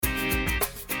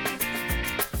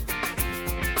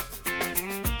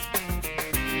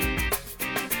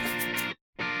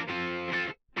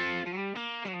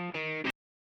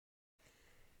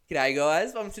G'day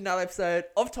guys, welcome to another episode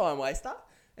of Time Waster.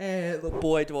 And look,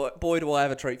 boy do I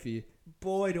have a treat for you.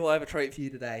 Boy do I have a treat for you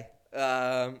today.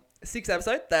 Sixth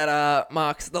episode that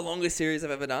marks the longest series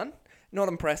I've ever done. Not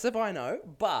impressive, I know,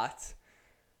 but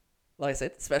like I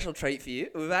said, special treat for you.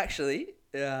 We've actually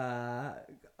I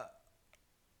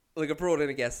brought in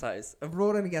a guest host.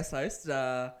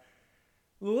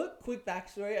 Look, quick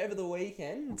backstory over the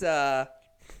weekend.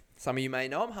 Some of you may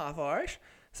know I'm half Irish.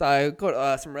 So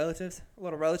got some relatives, a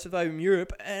lot of relatives over in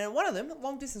Europe, and one of them, a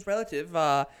long distance relative,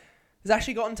 has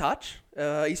actually got in touch.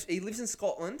 He lives in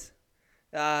Scotland.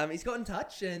 He's got in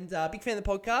touch and big fan of the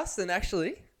podcast. And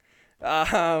actually,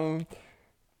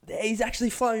 he's actually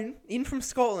flown in from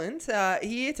Scotland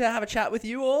here to have a chat with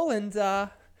you all. And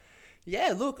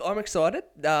yeah, look, I'm excited.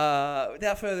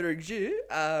 Without further ado,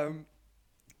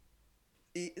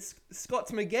 Scott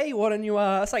McGee, why don't you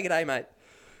say good day, mate?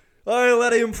 Oh,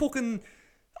 laddie,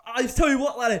 I tell you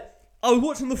what, laddie, I was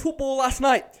watching the football last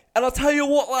night, and I'll tell you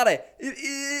what, laddie,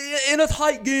 in a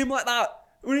tight game like that,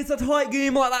 when it's a tight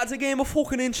game like that, it's a game of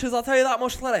fucking inches, I'll tell you that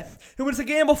much, laddie. And when it's a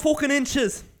game of fucking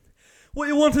inches, what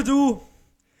you want to do,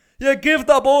 you give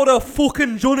the ball to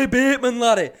fucking Johnny Bateman,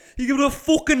 laddie. You give it to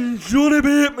fucking Johnny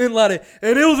Bateman, laddie,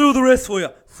 and he'll do the rest for you.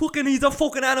 Fucking, he's a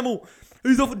fucking animal.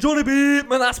 He's a Johnny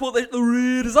Bateman, that's what the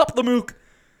raid is up the milk.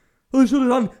 They should have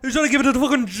done. They should have given it to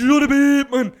fucking Johnny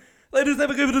Bateman. They just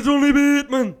never give it to Johnny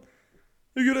Bateman.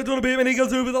 You give it to Johnny Bateman, he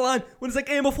goes over the line. When it's a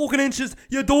game of fucking inches,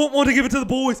 you don't want to give it to the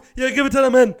boys. You give it to the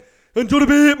men. And Johnny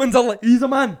Bateman's he's a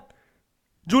man.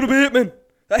 Johnny Bateman.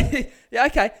 Yeah,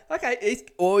 okay.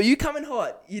 You come in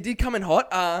hot. You did come in hot.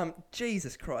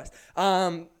 Jesus Christ.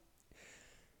 Okay.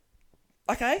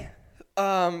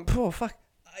 Oh, fuck.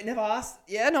 I never asked.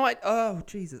 Yeah, no, oh,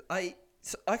 Jesus.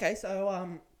 Okay,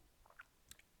 so,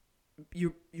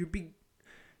 you're big,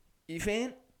 you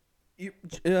fan?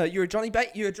 You're a Johnny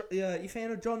you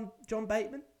fan of John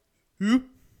Bateman? Who?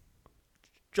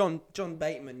 John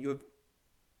Bateman.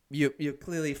 You're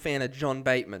clearly a fan of John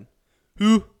Bateman.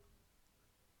 Who?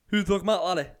 Who's talking about,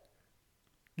 laddie?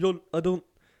 Who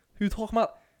talking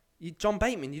about? John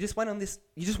Bateman. You just went on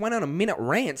a minute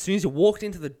rant as soon as you walked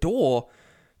into the door,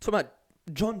 talking about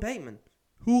John Bateman.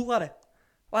 Who, laddie?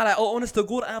 Laddie, honest to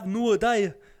God, I have no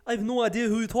idea. I have no idea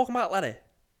who you're talking about, laddie.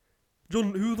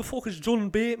 Who the fuck is John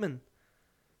Bateman?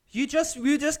 You just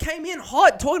came in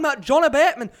hot talking about Johnny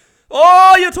Bateman.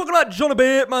 Oh, you're talking about Johnny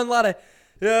Bateman, laddie.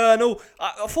 Yeah, I know.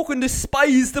 I fucking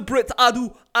despise the Brits. I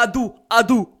do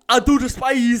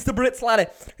despise the Brits, laddie.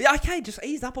 Yeah, okay, just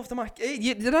ease up off the mic.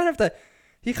 You don't have to.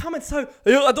 You come in so.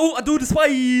 Yeah, I do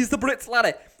despise the Brits,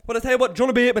 laddie. But I tell you what,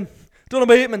 Johnny Bateman.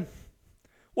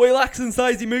 What he lacks in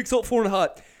size, he makes up for in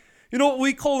heart. You know what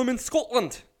we call him in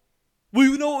Scotland?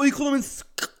 We know what we call him in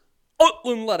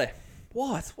Scotland, laddie.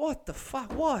 What? What the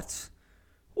fuck? What?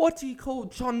 What do you call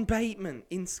John Bateman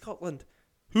in Scotland?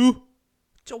 Who?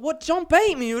 What John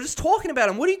Bateman? You were just talking about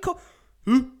him. What do you call...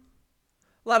 Who?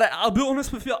 Laddie, I'll be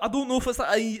honest with you. I don't know if it's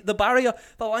the barrier,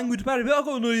 the language barrier, but I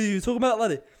don't know who you're talking about,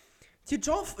 laddie.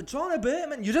 Johnny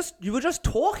Bateman, you were just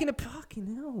talking about...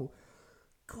 Fucking hell.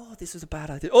 God, this is a bad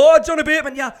idea. Oh, Johnny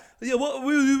Bateman, yeah. What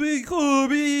we call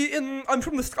me in? I'm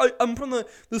from the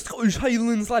Scottish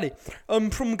Highlands, laddie. I'm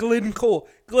from Glencoe.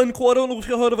 I don't know if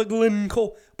you heard of a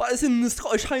Glencoe, but it's in the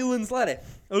Scottish Highlands, laddie.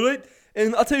 All right,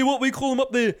 and I'll tell you what we call him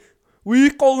up there. We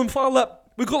call him Farlap.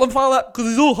 We call him Farlap because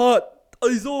he's all hot.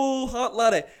 He's all hot,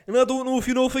 laddie. And I don't know if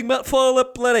you know anything about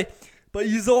Farlap, laddie, but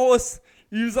he's horse.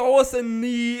 He's horse, and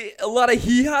laddie,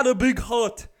 he had a big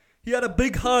heart. He had a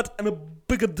big heart and a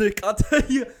bigger dick. I tell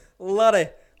you,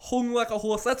 laddie, hung like a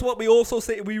horse. That's what we also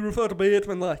say. We refer to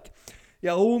Bateman like.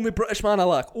 Yeah, only British man I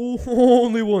like. Oh,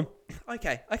 only one.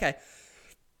 Okay. We're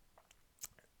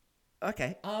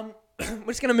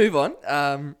just gonna move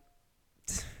on.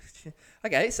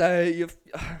 Okay, so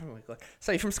oh my god.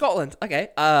 So you're from Scotland. Okay.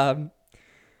 How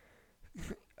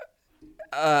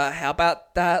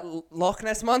about that Loch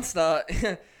Ness monster?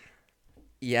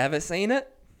 You ever seen it?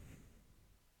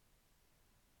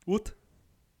 What?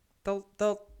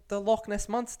 The Loch Ness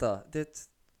monster. It's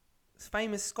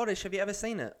famous Scottish. Have you ever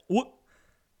seen it? What?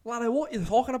 Laddie, what are you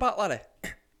talking about, laddie?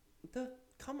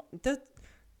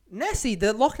 Nessie,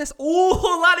 the Loch Ness.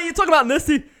 Oh, laddie, you're talking about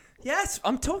Nessie. Yes,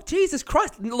 I'm talking. Jesus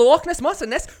Christ, Loch Ness monster,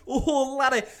 Ness. Oh,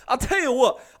 laddie, I'll tell you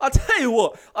what,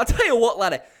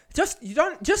 laddie. Just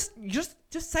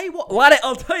say what, laddie.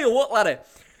 I'll tell you what, laddie.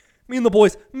 Me and the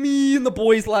boys,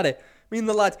 laddie. Me and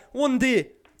the lads. One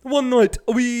day. One night,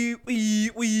 laddie,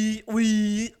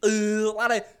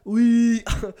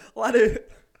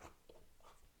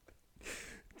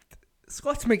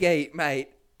 Scott McGee, mate,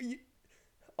 you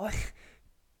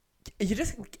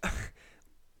just,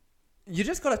 you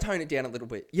just got to tone it down a little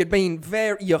bit. You're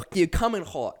coming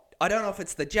hot. I don't know if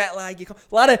it's the jet lag.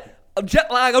 Laddie,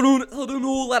 jet lag. I don't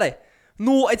know, laddie.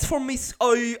 No, it's from me.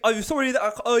 I'm sorry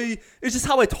that it's just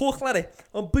how I talk, laddie.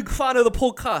 I'm a big fan of the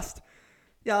podcast.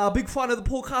 Yeah, a big fan of the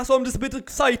podcast. So I'm just a bit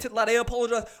excited, laddie. I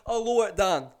apologise. I'll lower it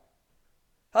down.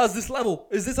 How's this level?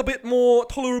 Is this a bit more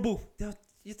tolerable?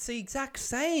 It's the exact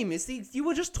same. You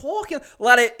were just talking,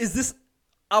 laddie. Is this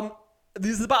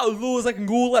this is about as low as I can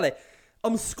go, laddie.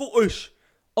 I'm Scottish.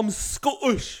 I'm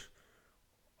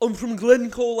from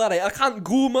Glencoe, laddie. I can't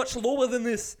go much lower than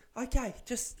this. Okay,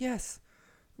 yes.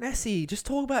 Nessie, just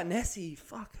talk about Nessie.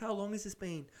 Fuck, how long has this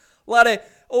been? Laddie,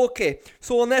 okay.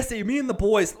 So Nessie, me and the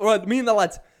boys, right, me and the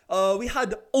lads, we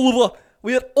had Oliver,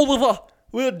 we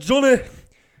had Johnny,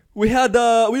 we had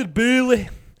Bailey,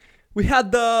 we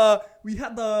had the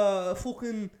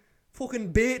fucking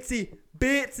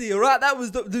Batesy, alright? That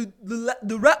was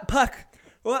the Rat Pack.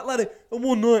 Right, laddie, and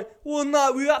one night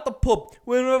we were at the pub.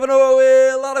 We were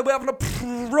having a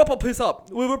proper piss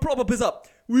up. We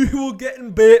were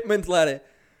getting Bateman, laddie.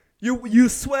 You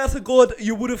swear to God,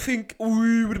 you would have think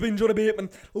we would have been Johnny Bateman.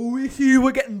 You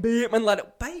were getting Bateman, laddie.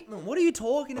 Bateman, what are you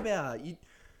talking about?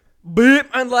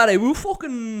 Bateman, laddie. We were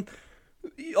fucking...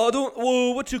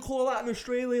 what you call that in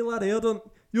Australia, laddie?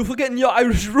 You're forgetting your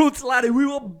Irish roots, laddie. We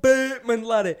were Bateman,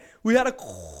 laddie. We had a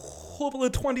couple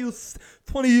of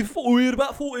 24, we had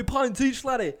about 40 pints each,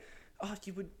 laddie. Oh,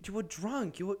 you were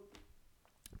drunk. You were...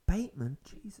 Bateman?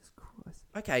 Jesus Christ.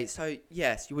 Okay, so,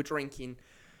 yes, you were drinking...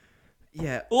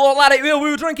 Yeah. Oh, laddie, we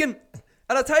were drinking.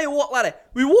 And I tell you what, laddie,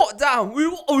 we walked down.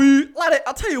 Laddie,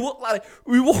 I tell you what, laddie,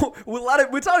 we walked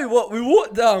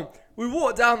down. We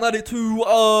walked down, laddie, to,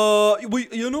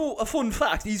 a fun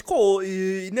fact. He's called,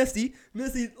 Nessie.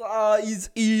 Nessie, he's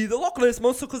the Loch Ness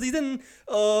Monster because he's in,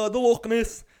 the Loch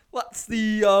Ness. That's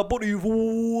the, body of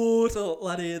water,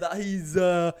 laddie, that he's,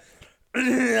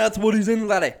 that's what he's in,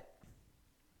 laddie.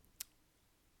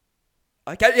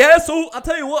 Okay, yeah, so I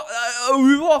tell you what,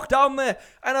 we walked down there,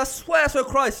 and I swear to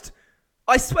Christ,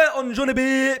 I swear on Johnny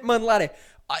Bateman, laddie,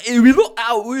 we looked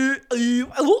out,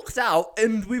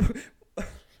 and we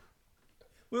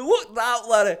looked out,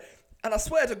 laddie, and I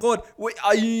swear to God,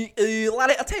 laddie,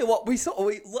 I tell you what, we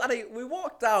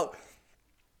walked out,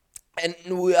 and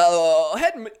we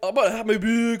had my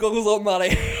big goggles on,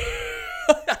 laddie.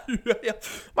 I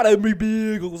had my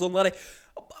big goggles on, laddie.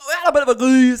 We had a bit of a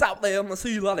goose out there on the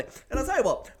sea, laddie. And I'll tell you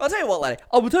what, laddie.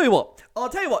 I'll tell you what.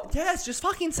 Yes, just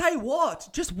fucking say what.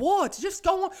 Just what. Just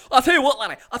go on. I'll tell you what,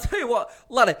 laddie. I'll tell you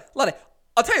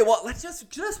what. Let's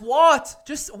just what.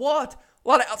 Just what.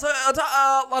 Laddie, I'll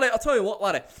tell you what,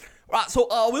 laddie. Right, so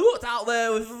we looked out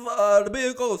there with the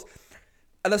big goggles.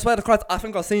 And I swear to Christ, I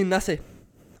think I seen Nessie.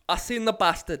 I seen the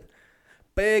bastard.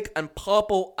 Big and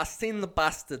purple, I seen the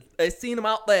bastard. I seen him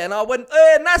out there and I went,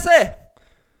 hey, Nessie!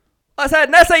 I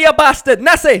said, Nessie, you bastard!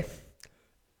 Nessie!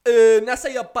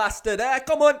 Nessie, you bastard!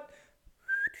 Come on!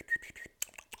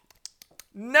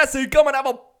 Nessie, come and have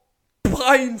a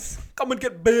pint! Come and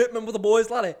get Bateman with the boys,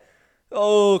 laddie.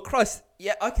 Oh, Christ.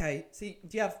 Yeah, okay. See,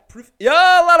 do you have proof? Yeah,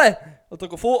 laddie! I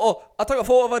took a photo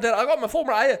of it. I got my phone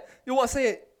right here. You want to see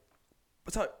it?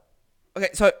 So, okay,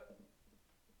 so...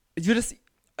 do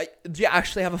you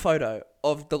actually have a photo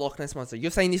of the Loch Ness Monster?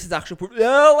 You're saying this is actual proof?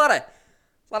 Yeah, laddie!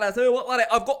 Laddie, I tell you what, laddie,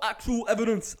 I've got actual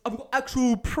evidence. I've got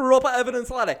actual proper evidence,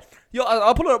 laddie. Yo,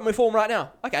 I'll put it up on my phone right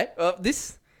now. Okay,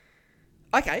 this...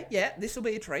 okay, yeah, this will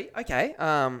be a treat. Okay,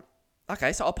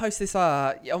 okay, so I'll post this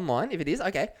online if it is.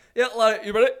 Okay. Yeah, laddie,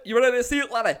 you ready to see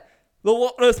it, laddie? The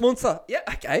Loch Ness Monster. Yeah,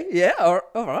 okay, yeah,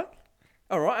 alright.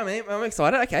 Alright, I mean, I'm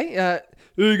excited. Okay, here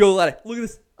you go, laddie. Look at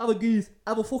this.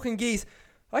 Other fucking geese.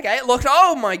 Okay, look,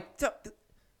 oh my...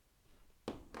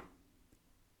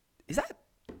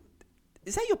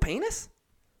 Is that your penis?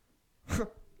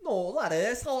 No, laddie,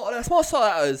 that's what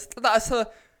that is.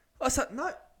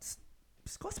 No,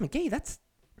 Scott McGee, that's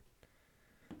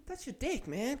your dick,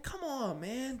 man. Come on,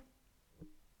 man.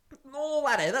 No,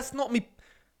 laddie, that's not me.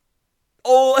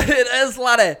 Oh, it is,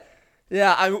 laddie.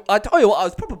 Yeah, I tell you what, I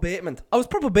was proper Bateman,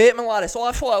 laddie. So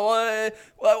I thought,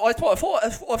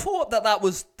 I thought that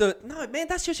was the... no, man,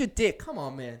 that's just your dick. Come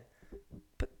on, man.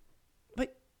 But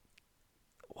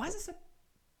why is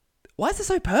it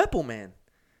so purple, man?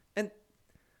 And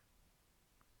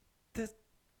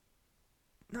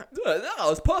no,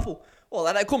 it's purple. Well,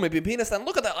 that could maybe be penis. Then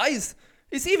look at the eyes.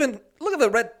 Look at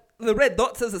the red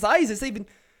dots as his eyes. It's even...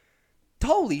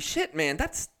 holy shit, man.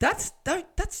 That's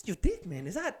your dick, man.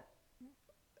 Is that...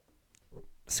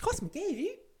 Scott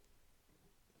McGee,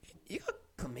 you got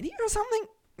chlamydia or something?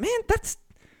 Man, that's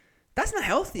not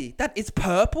healthy. It's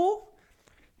purple.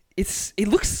 It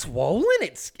looks swollen.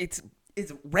 It's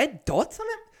red dots on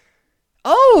it.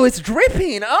 Oh, it's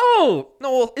dripping. Oh,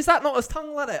 no, is that not his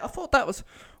tongue, laddie? I thought that was.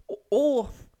 Oh,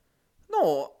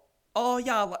 no. Oh,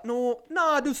 yeah, no,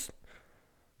 nah, just.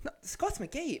 No, Scott's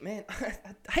McGee, man.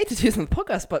 I hate to do this on the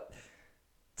podcast, but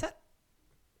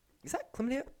is that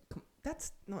chlamydia?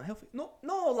 That's not healthy. No,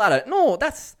 laddie. No,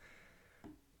 that's.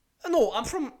 No, I'm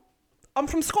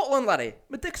from Scotland, laddie.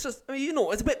 My dick's just, it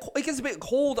gets a bit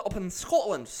cold up in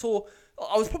Scotland, so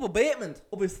I was probably Bateman,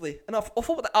 obviously, and I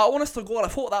thought that, honest to God, I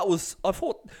thought that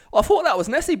was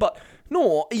Nessie, but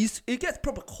no, it gets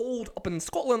proper cold up in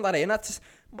Scotland, laddie, and that's just,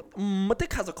 my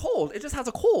dick has a cold. It just has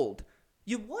a cold.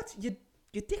 Your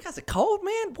dick has a cold,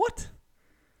 man? What?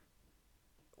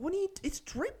 What do you? It's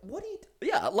drip. What do you?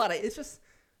 Yeah, laddie. It's just,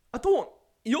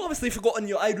 you obviously forgotten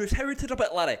your Irish heritage a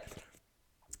bit, laddie.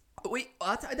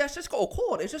 That's just got a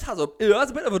cord. It just has a bit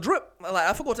of a drip. Like,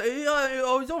 I forgot.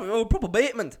 Proper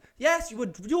Bateman. Yes, you were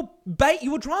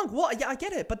drunk. What? Yeah, I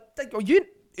get it. But you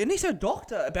need to see a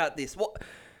doctor about this. What?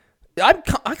 I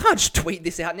can't just tweet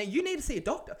this out now. You need to see a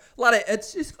doctor, laddie.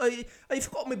 It's just I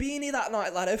forgot my beanie that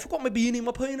night, laddie. I forgot my beanie,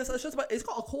 my penis. It's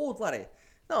got a cord, laddie.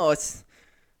 No, it's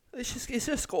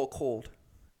just got a cord.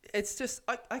 It's just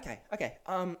okay.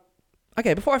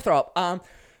 Okay. Before I throw up,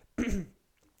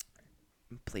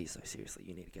 please, though, seriously,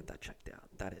 you need to get that checked out.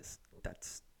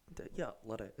 Yeah,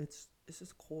 laddie. It's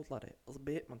just cold, laddie. It's a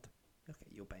Bateman.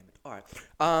 Okay, you're Bateman. All right.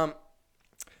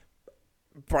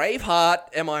 Braveheart.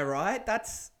 Am I right?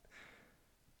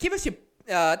 Give us your.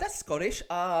 That's Scottish.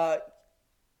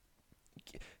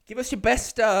 Give us your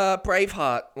best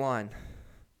Braveheart line.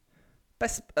 My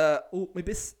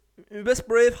best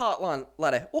Braveheart line,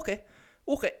 laddie. Okay.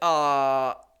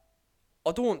 I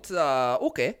don't.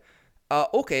 Okay.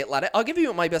 Okay, laddie. I'll give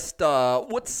you my best.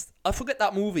 I forget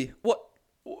that movie.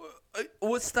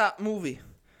 What's that movie?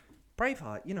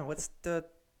 Braveheart.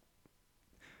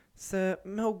 It's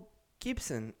Mel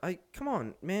Gibson. Come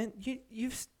on, man. You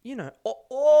know.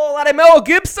 Laddie, Mel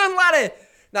Gibson, laddie.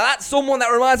 Now that's someone that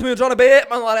reminds me of Johnny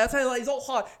Bateman, laddie. I tell you, like, he's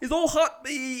all hot.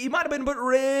 He might have been a bit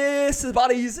racist,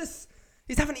 but he's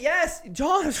having, yes,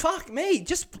 John, fuck me.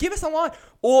 Just give us a line.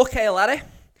 Okay, laddie.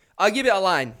 I'll give you a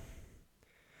line.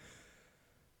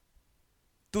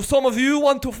 Do some of you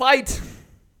want to fight?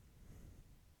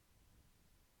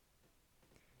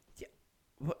 Yeah.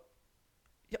 What?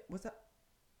 Yeah, what's that?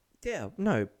 Yeah,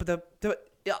 no, but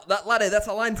that laddie, that's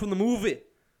a line from the movie.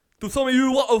 Do some of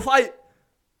you want to fight?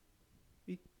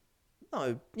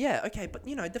 No, yeah, okay, but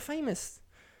the famous.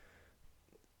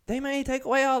 They may take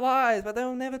away our lives, but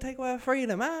they'll never take away our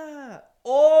freedom.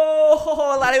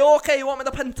 Oh, laddie, okay, you want me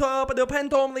to pent on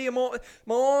the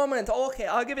moment. Okay,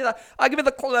 I'll give you that. I'll give you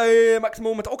the climax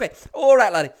moment. Okay,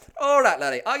 alright, laddie.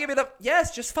 I'll give you the,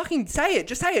 yes, just fucking say it.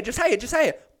 Just say it.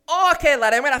 Okay,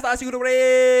 laddie, I'm gonna have to ask you to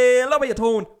lower your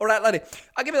tone. Alright, laddie.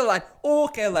 I'll give you the line.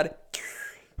 Okay, laddie.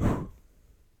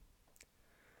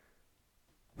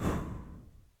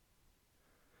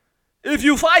 If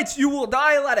you fight, you will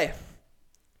die, laddie.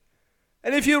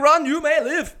 And if you run, you may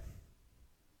live.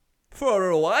 For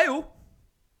a while.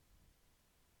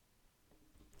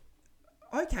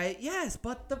 Okay, yes,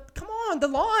 but come on, the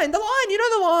line, you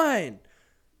know the line.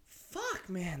 Fuck,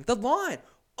 man, the line.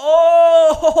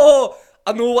 Oh,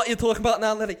 I know what you're talking about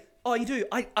now, laddie. Oh, you do.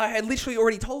 I had literally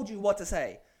already told you what to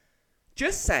say.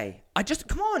 Just say.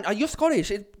 Come on, you're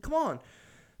Scottish. Come on.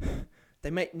 They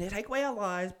may take away our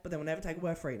lives, but they will never take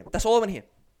away our freedom. That's all I want to hear.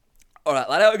 Alright,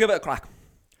 laddie, I'll give it a crack.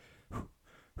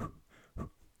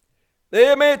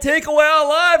 They may take away our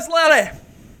lives, laddie,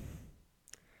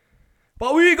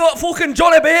 but we got fucking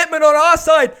Johnny Bateman on our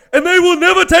side, and they will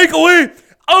never take away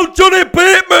our Johnny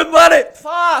Bateman, laddie.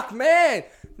 Fuck, man.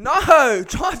 No,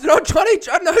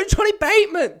 Johnny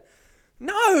Bateman.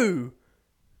 No.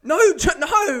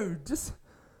 Just.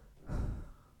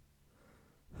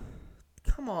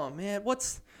 Come on, man. Are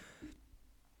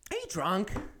you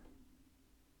drunk?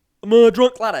 I'm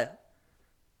drunk, laddie.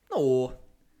 No.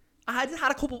 I just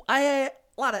had a couple. Laddie,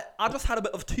 I just had a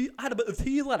bit of tea.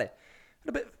 Laddie.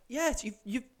 Yes,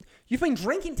 you've been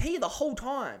drinking tea the whole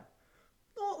time.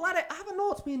 No, laddie, I haven't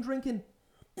not been drinking.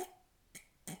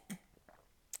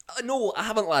 No, I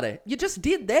haven't, laddie. You just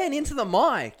did then into the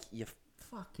mic. You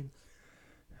fucking.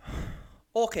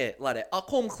 Okay, laddie, I'll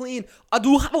come clean. I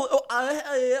do have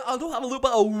a little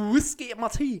bit of whiskey in my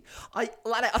tea.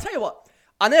 Laddie, I'll tell you what.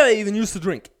 I never even used to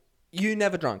drink. You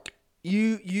never drunk.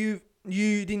 You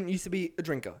didn't used to be a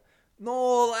drinker.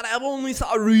 No, laddie, I've only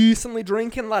started recently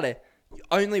drinking, laddie.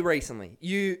 Only recently.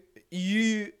 You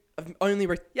have only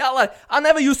yeah, laddie, I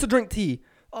never used to drink tea.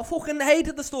 I fucking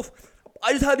hated the stuff.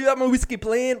 I just had to have my whiskey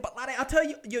plain. But laddie, I tell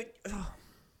you,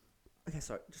 okay,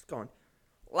 sorry, just go on.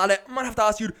 laddie, I might have to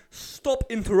ask you to stop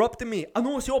interrupting me. I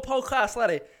know it's your podcast,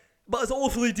 laddie, but it's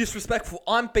awfully disrespectful.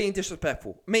 I'm being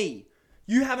disrespectful. Me.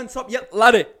 You haven't stopped yet,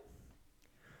 laddie.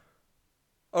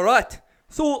 Alright.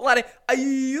 So, laddie, I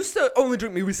used to only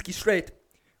drink my whiskey straight.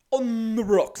 On the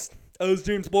rocks. As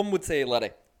James Bond would say,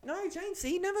 laddie. No, James,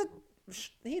 he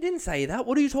didn't say that.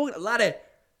 What are you talking about? Laddie.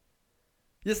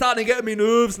 You're starting to get on my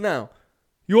nerves now.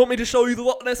 You want me to show you the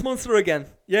Loch Ness Monster again?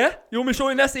 Yeah? You want me to show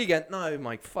you Nessie again? No,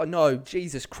 Mike. No,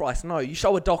 Jesus Christ. No, you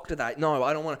show a doctor that. No,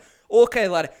 I don't want to. Okay,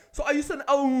 laddie. So I used to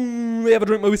only ever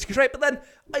drink my whiskey straight, but then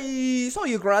I saw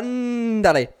your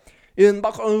granddaddy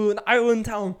back in Ireland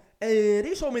town, and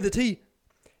he showed me the tea.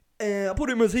 I put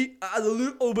it in my tea, it had a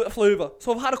little bit of flavour.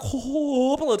 So I've had a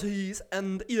couple of teas,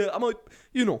 and yeah, I might,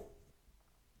 you know.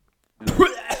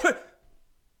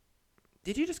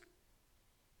 Did you just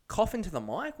cough into the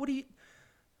mic? What are you...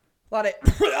 Laddie,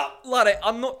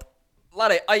 I'm not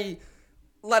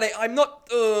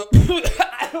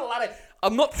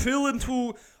feeling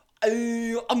too,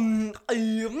 I'm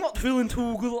not feeling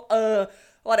too good,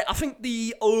 laddie, I think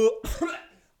the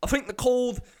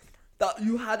cold that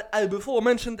you had before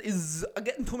mentioned is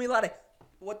getting to me, laddie.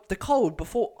 What, the cold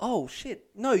before? Oh, shit.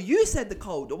 No, you said the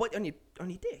cold. What, on your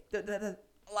dick?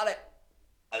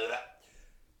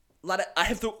 Laddie, I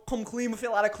have to come clean with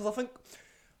you, laddie, because I think...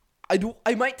 I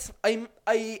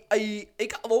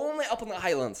get lonely up in the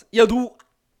Highlands. You do.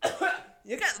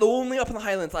 You get lonely up in the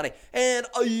Highlands, laddie. And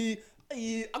I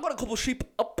got a couple of sheep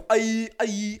up. I've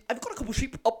got a couple of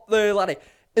sheep up there, laddie.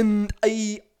 And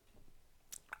I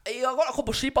got a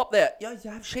couple of sheep up there. Yeah, you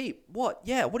have sheep. What?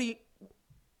 Yeah. What are you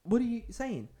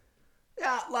saying?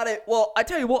 Yeah, laddie. Well, I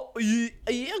tell you what. You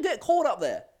get cold up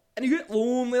there, and you get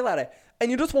lonely, laddie. And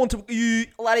you just want to,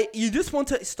 laddie. You just want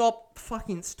to stop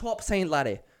saying,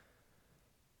 laddie.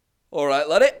 Alright,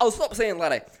 laddie, I'll stop saying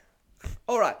laddie.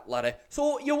 Alright, laddie.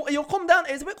 So you'll come down,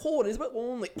 it's a bit cold, it's a bit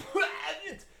lonely.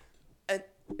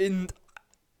 and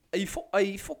I fuck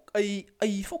my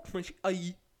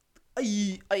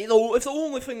know if the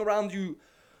only thing around you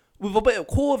with a bit of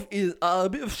cold is a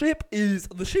bit of sheep is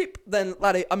the sheep, then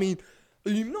laddie, I mean,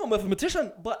 I'm not a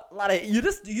mathematician, but laddie, you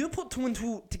put two and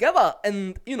two together,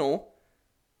 and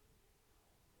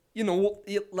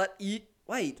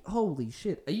wait, holy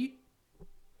shit, are you...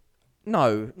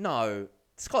 No,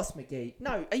 Scots McGee.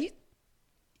 No, are you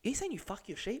saying you fuck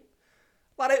your sheep?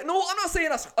 Laddie, no, I'm not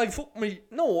saying I fuck me.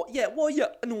 No, yeah, well, yeah,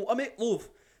 no, I make love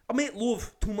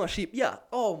to my sheep, yeah.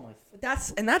 Oh my,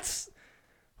 that's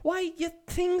why you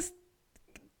things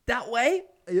that way,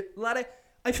 laddie.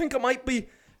 I think it might be,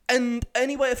 and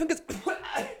anyway, I think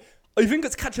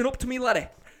it's catching up to me, laddie.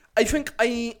 I think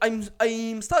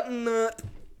I'm starting.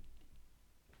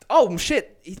 Oh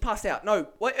shit, he's passed out. No,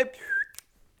 wait.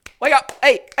 Wake up!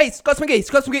 Hey, Scots McGee!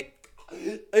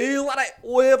 Hey, laddie,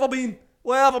 where have I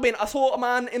been? I saw a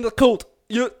man in the coat.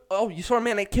 You saw a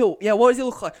man in a kilt. Yeah, what does he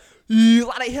look like?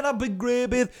 Laddie, he had a big grey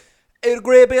beard.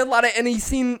 Laddie, and he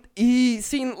seen,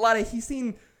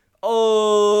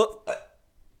 oh,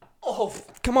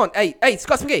 come on, hey,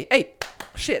 Scots McGee, hey,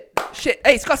 shit,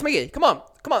 hey, Scots McGee, come on,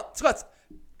 Scots.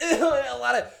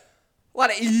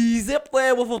 Laddie, he's up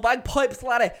there with his bagpipes,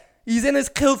 laddie. He's in his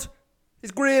kilt, his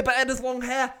grey beard, his long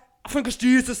hair. I think it's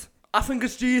Jesus. You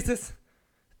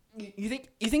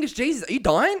think it's Jesus? Are you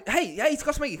dying? Hey,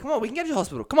 Scots McGee, come on, we can get you to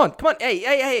hospital. Come on.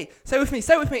 Hey, stay with me.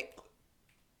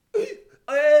 Hey,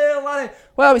 laddie.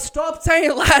 Well, stop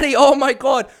saying laddie. Oh my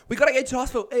God, we gotta get you to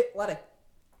hospital. Hey, laddie.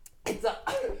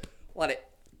 Laddie,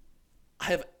 I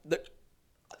have the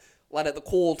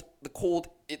cold.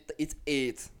 It's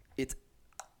AIDS. It's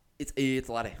AIDS,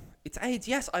 laddie. It's AIDS.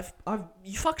 Yes,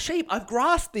 you fuck sheep. I've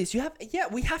grasped this. We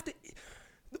have to.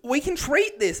 We can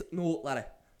treat this. No, laddie,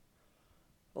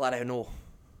 no.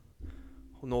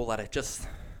 No, laddie, just...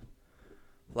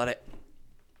 Laddie.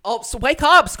 Oh, so wake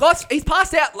up, Scots. He's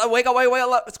passed out. Wake up.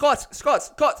 Scots.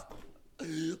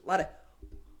 Laddie,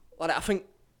 I think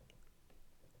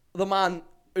the man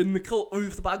in the kilt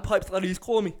with the bagpipes, laddie, he's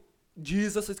calling me.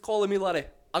 Jesus is calling me, laddie.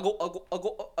 I go,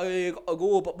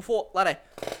 but before, laddie.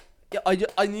 Yeah,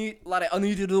 I need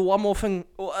you to do one more thing.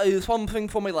 There's one thing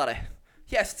for me, laddie.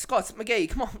 Yes, Scots McGee,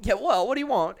 come on. Yeah, well, what do you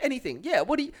want? Anything. Yeah,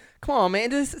 come on,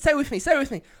 man, just stay with me.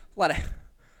 Laddie,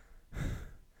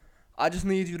 I just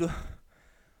need you to,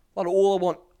 laddie, all I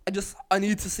want, I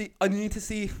need to see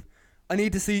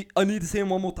him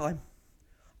one more time.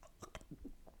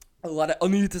 Laddie, I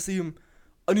need to see him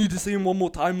one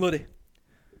more time, laddie.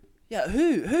 Yeah,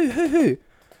 who? Are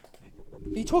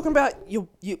you talking about your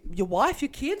wife, your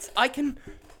kids? I can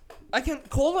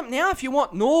call them now if you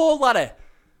want. No, laddie.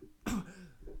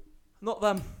 Not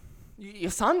them. Your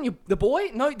son? The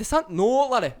boy? No, the son? No,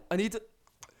 laddie. I need to...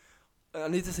 I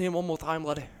need to see him one more time,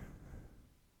 laddie.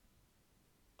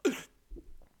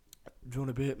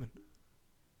 Johnny Bateman.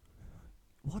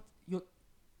 What?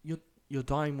 Your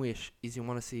dying wish is you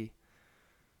want to see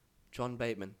John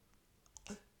Bateman.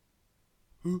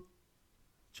 Who?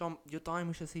 Your dying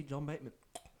wish to see John Bateman.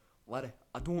 Laddie,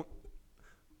 I don't,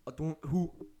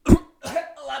 who?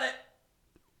 Laddie.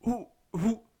 Who?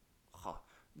 Huh.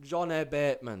 Johnny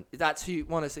Bateman. That's who you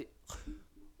want to see.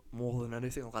 More than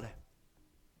anything, laddie.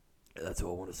 That's who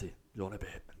I want to see. Johnny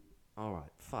Bateman.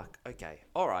 Alright, fuck, okay.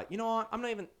 Alright, you know what?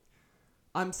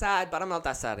 I'm sad, but I'm not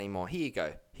that sad anymore. Here you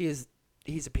go. Here's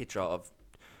a picture of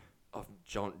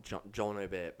Johnny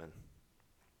Bateman.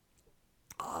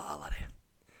 Ah, laddie.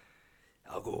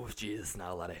 I'll go with Jesus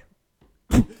now, laddie.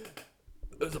 It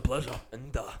was a pleasure,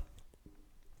 and I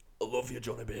love you,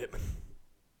 Johnny Bateman.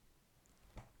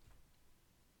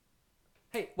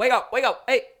 Hey, wake up!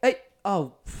 Hey!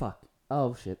 Oh, fuck.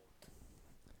 Oh, shit.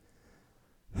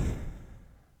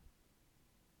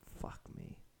 Fuck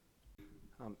me.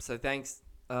 So thanks,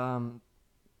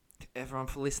 everyone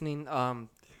for listening.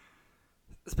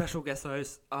 Special guest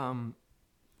host, Scott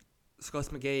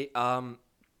McGee.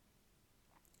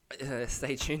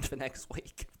 Stay tuned for next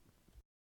week.